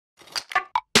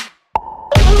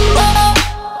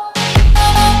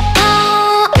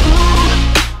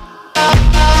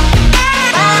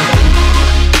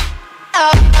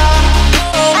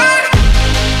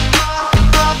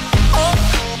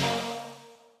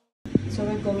So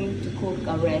we're going to cook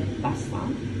a red pasta.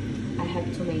 I have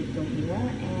tomato here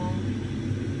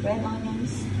and red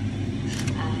onions.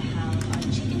 I have a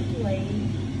chicken fillet,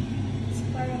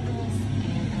 asparagus,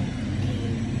 and I'm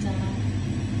cooking the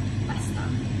pasta.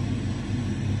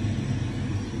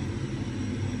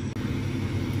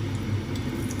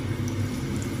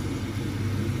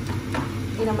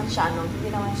 Hindi naman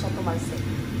siya tumalsik.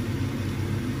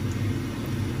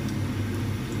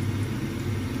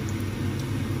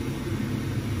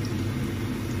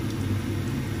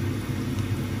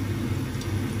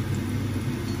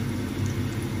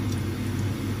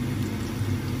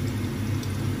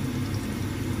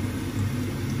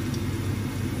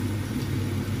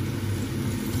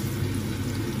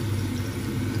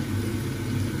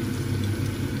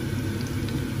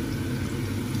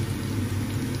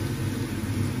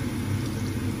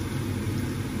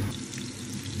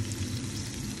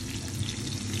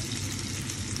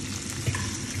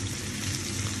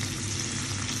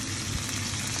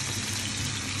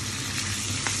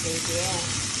 Yeah.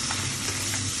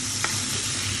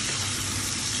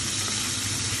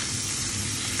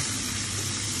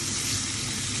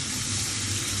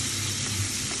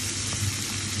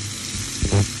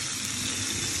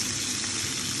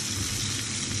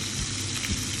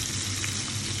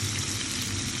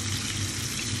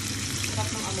 Sarap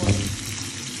ng amoy.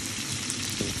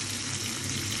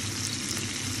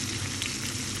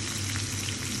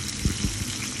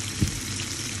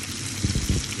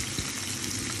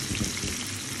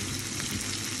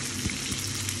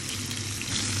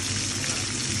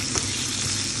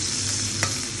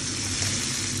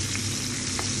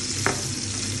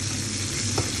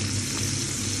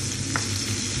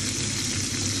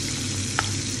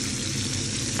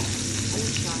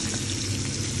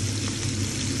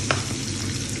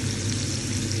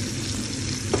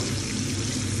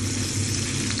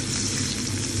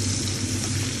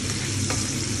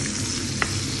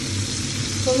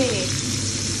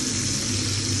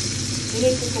 We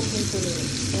need to cook in 2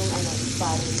 minutes yung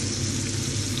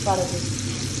para this.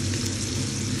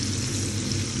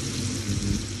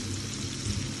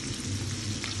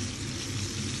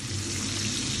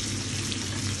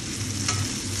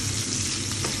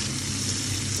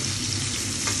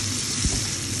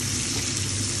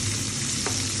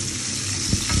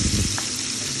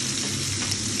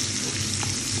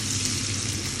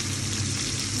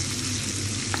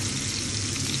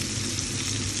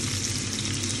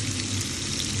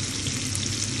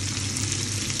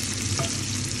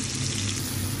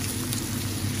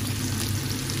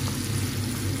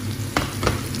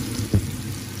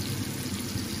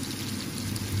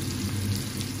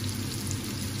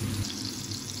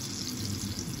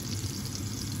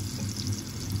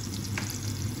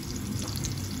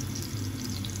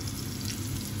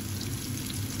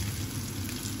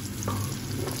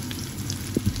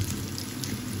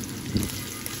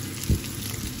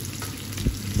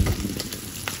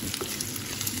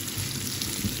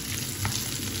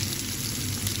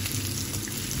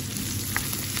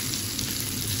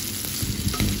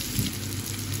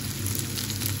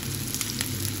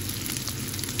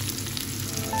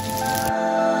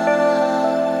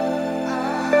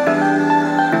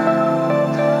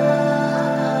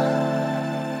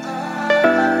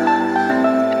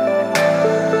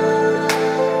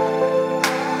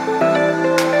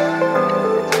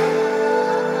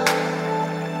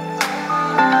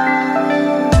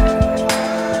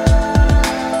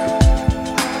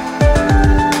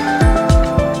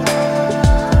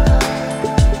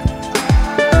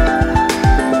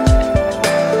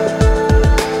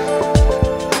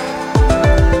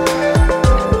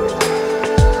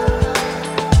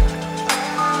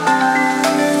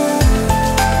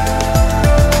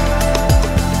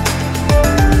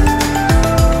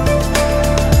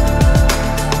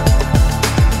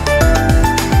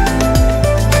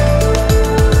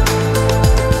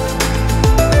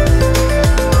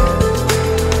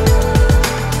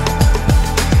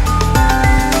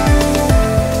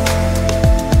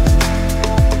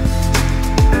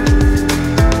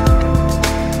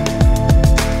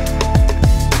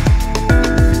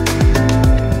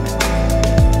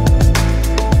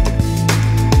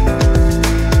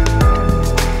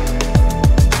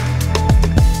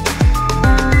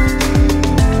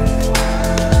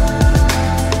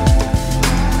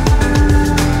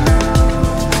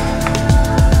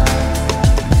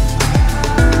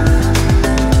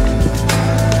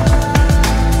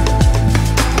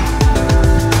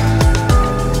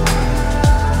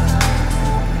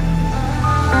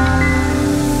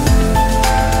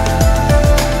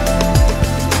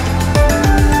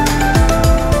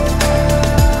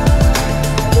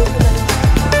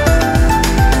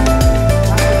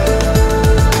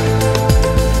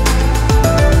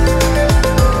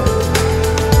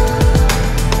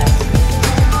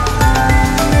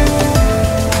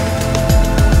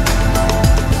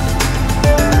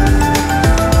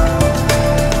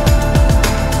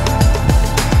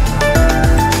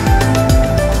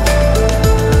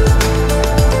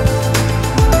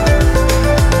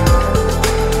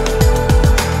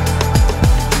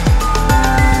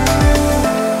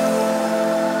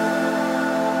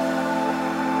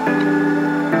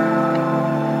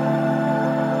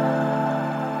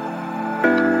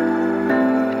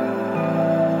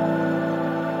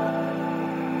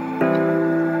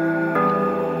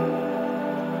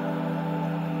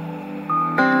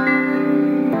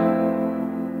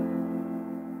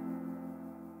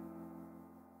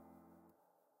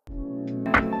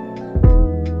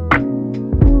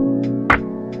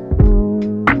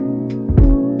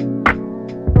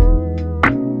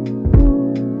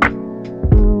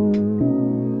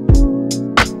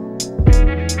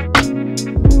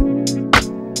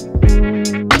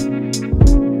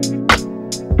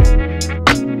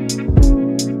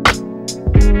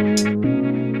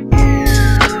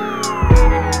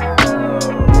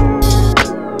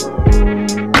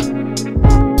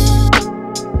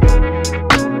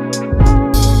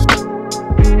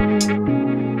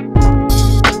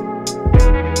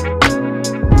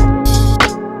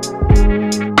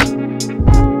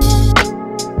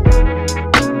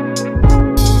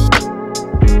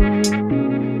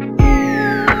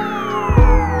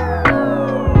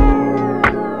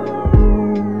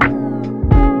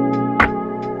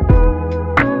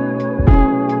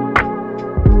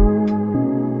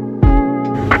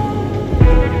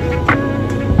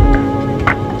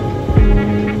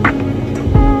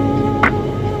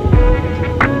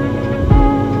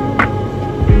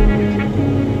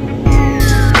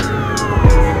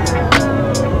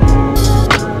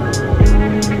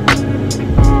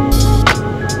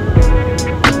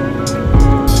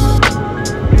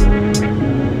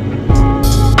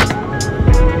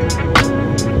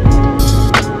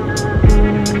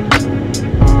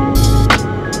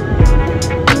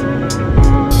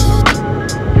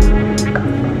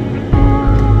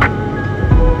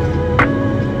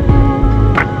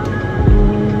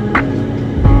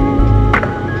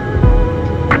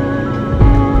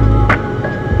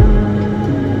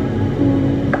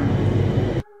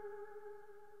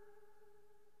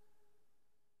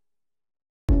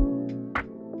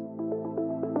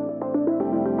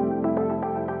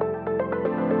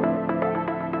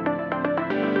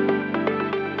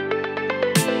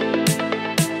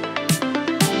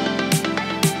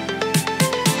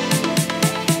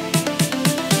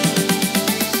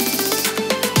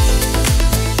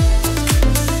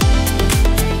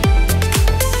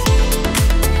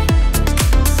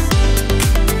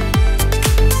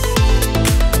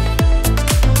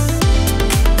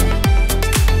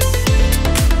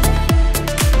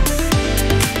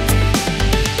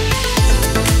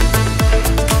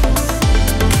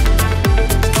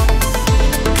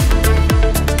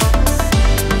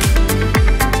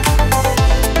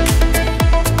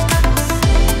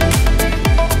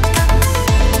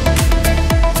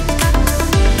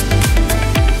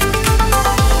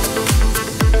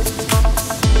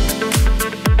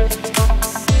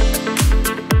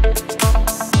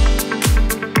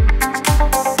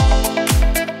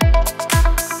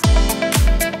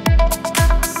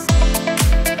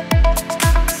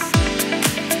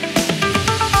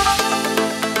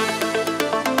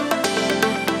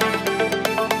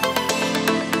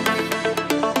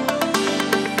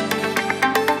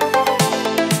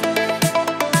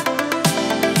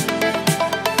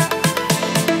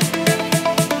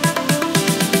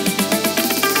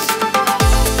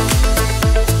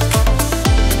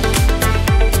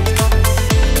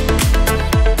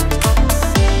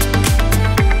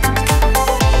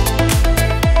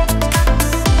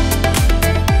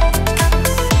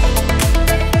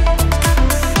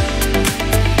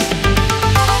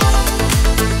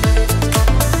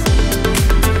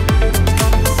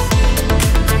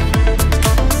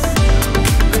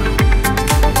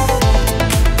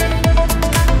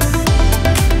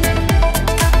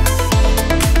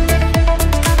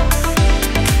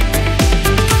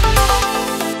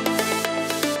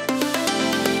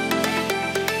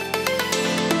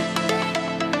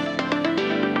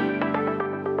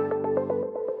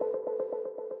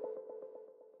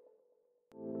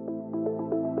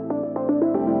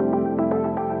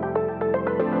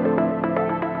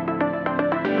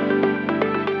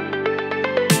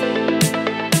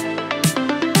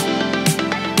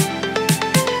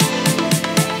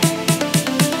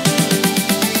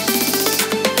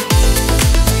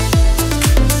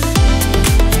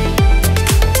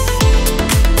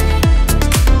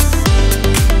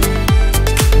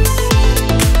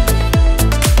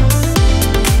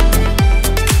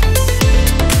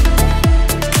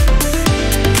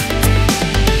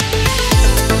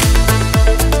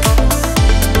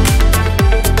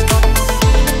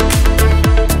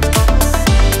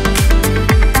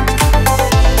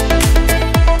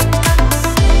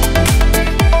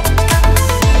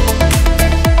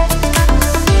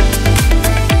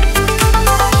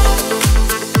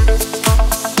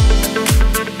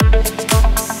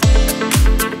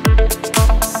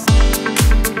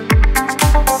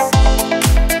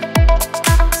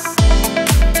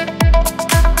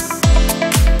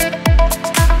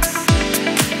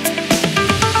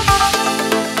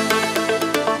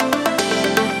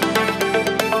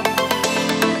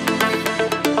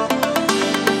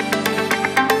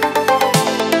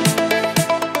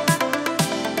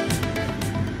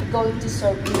 going to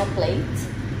serve in a plate.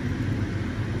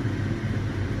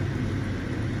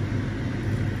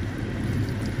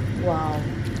 Wow.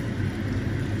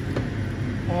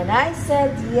 And I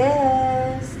said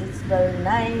yes. It's very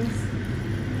nice.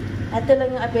 Ito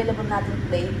lang yung available natin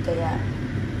plate, kaya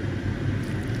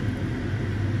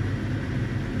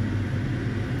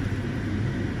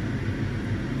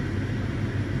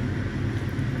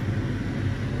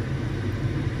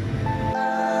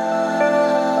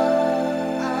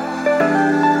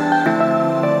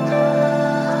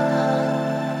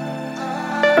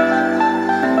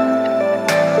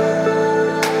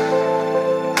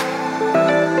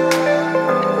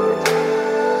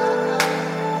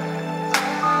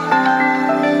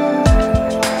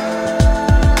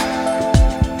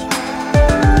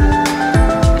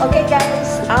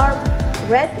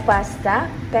red pasta,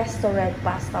 pesto red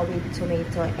pasta with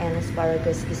tomato and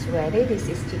asparagus is ready. This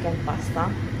is chicken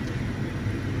pasta.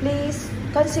 Please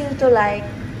consider to like,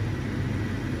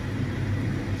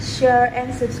 share,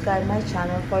 and subscribe my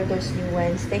channel for those new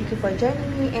ones. Thank you for joining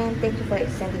me and thank you for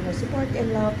extending your support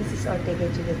and love. This is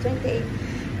Ortega Judy28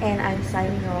 and I'm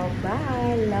signing off.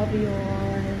 Bye. Love you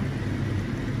all.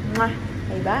 Mwah.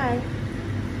 Bye-bye.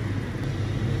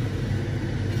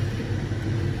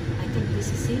 I think this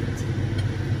is it.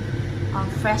 Our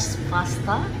fresh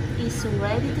pasta is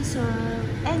ready to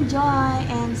serve. Enjoy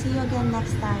and see you again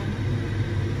next time.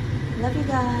 Love you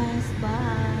guys.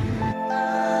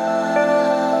 Bye.